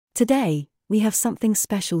Today, we have something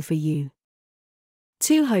special for you.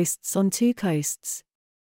 Two hosts on two coasts.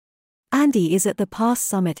 Andy is at the PASS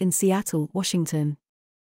Summit in Seattle, Washington.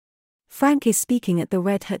 Frank is speaking at the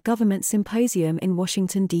Red Hat Government Symposium in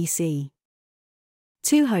Washington, D.C.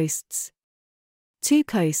 Two hosts. Two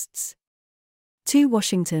coasts. Two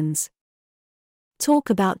Washingtons.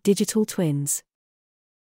 Talk about digital twins.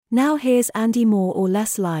 Now here's Andy more or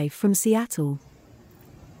less live from Seattle.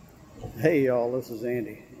 Hey y'all, this is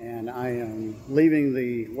Andy, and I am leaving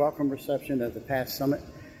the welcome reception at the PASS Summit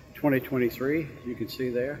 2023. You can see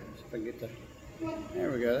there. So if I can get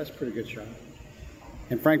there we go, that's a pretty good shot.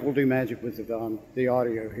 And Frank will do magic with the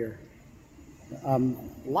audio here. A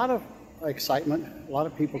lot of excitement, a lot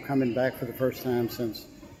of people coming back for the first time since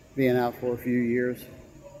being out for a few years.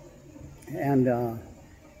 And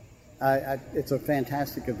it's a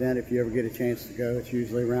fantastic event if you ever get a chance to go. It's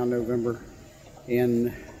usually around November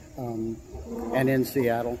and in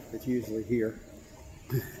Seattle. It's usually here.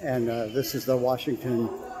 And this is the Washington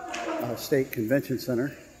State Convention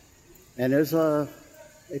Center. And it's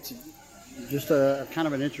just a kind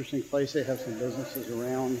of an interesting place. They have some businesses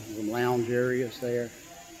around, some lounge areas there.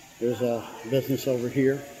 There's a business over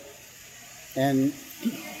here. And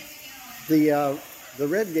the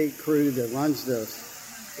Red Gate crew that runs this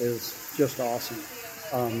is just awesome.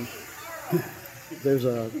 There's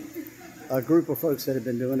a group of folks that have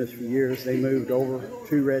been doing this for years. They moved over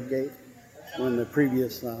to Red Gate when the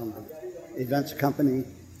previous events company,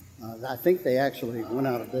 I think they actually went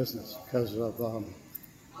out of business because of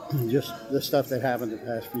just the stuff that happened the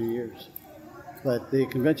past few years. But the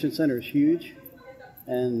convention center is huge,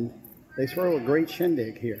 and they throw a great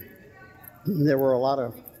shindig here. There were a lot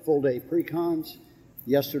of full-day pre-cons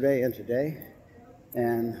yesterday and today,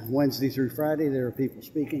 and Wednesday through Friday there are people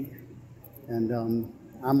speaking, and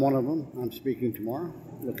I'm one of them. I'm speaking tomorrow.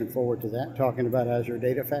 Looking forward to that, talking about Azure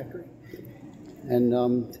Data Factory. And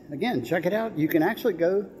again, check it out. You can actually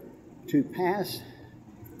go to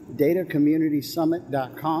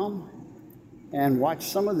passdatacommunitysummit.com and watch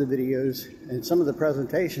some of the videos and some of the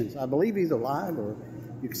presentations. I believe either live or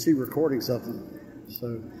you can see recordings of them.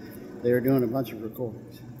 So they're doing a bunch of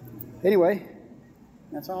recordings. Anyway,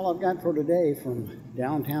 that's all I've got for today from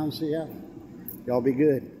downtown Seattle. Y'all be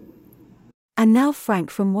good. And now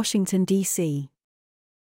Frank from Washington, D.C.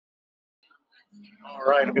 All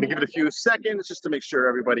right, I'm going to give it a few seconds just to make sure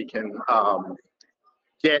everybody can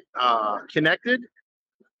get connected.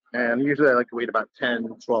 And usually I like to wait about 10,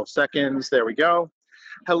 12 seconds. There we go.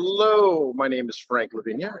 Hello, my name is Frank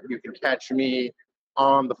Lavinia. You can catch me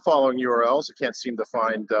on the following URLs. I can't seem to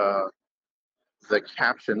find the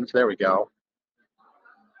captions. There we go.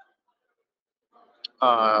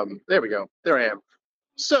 There we go. There I am.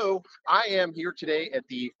 So I am here today at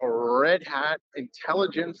the Red Hat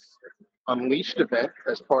Intelligence Unleashed event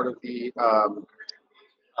as part of the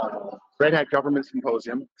Red Hat Government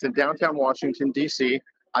Symposium. It's in downtown Washington, D.C.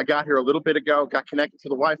 I got here a little bit ago, got connected to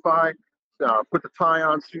the Wi-Fi, put the tie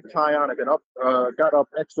on, suit tie on. I got up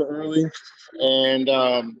extra early, and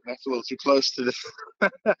that's a little too close to this.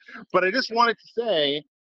 But I just wanted to say,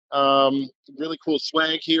 really cool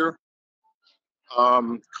swag here,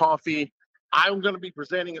 coffee. I'm going to be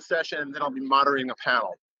presenting a session, and then I'll be moderating a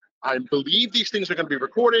panel. I believe these things are going to be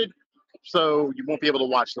recorded, so you won't be able to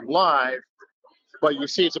watch them live, but you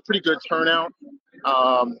see it's a pretty good turnout.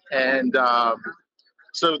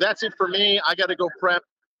 So that's it for me. I got to go prep.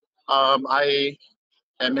 I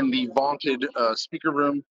am in the vaunted speaker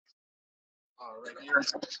room right here.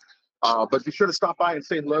 But be sure to stop by and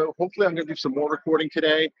say hello. Hopefully I'm going to do some more recording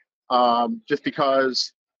today, just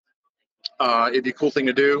because it'd be a cool thing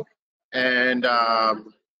to do. And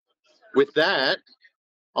with that,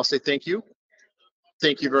 I'll say thank you.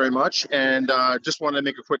 Thank you very much. And just want to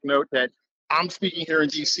make a quick note that I'm speaking here in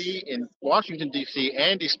DC, in Washington, DC.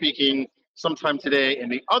 Andy's speaking sometime today in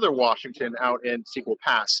the other Washington out in Sequel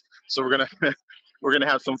Pass. So we're gonna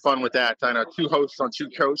have some fun with that. I know, two hosts on two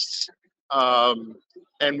coasts.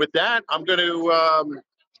 And with that, I'm going to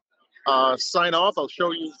sign off. I'll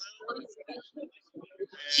show you.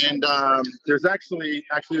 And there's actually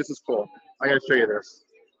this is cool. I gotta show you this,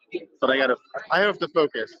 but I have to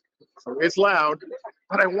focus. So it's loud,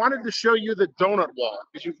 but I wanted to show you the donut wall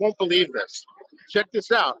because you won't believe this. Check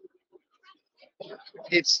this out.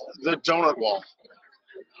 It's the donut wall.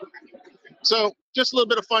 So just a little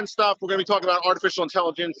bit of fun stuff. We're going to be talking about artificial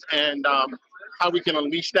intelligence and how we can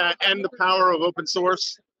unleash that and the power of open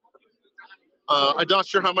source. I'm not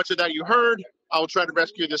sure how much of that you heard. I'll try to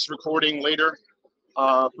rescue this recording later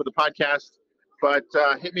for the podcast, but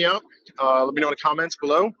hit me up. Let me know in the comments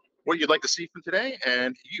below what you'd like to see from today,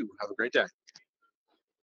 and you have a great day.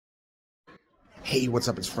 Hey, what's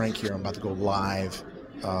up? It's Frank here. I'm about to go live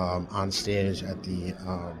on stage at the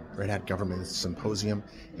Red Hat Government Symposium,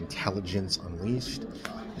 Intelligence Unleashed.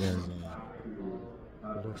 There's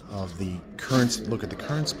look at the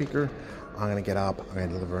current speaker. I'm going to get up. I'm going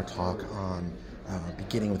to deliver a talk on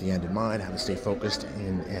beginning with the end in mind, how to stay focused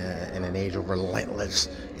in an age of relentless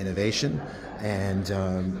innovation. And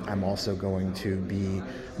I'm also going to be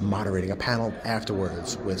moderating a panel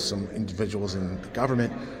afterwards with some individuals in the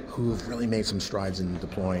government who've really made some strides in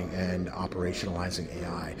deploying and operationalizing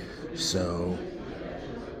AI. So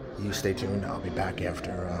you stay tuned. I'll be back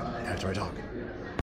after I talk.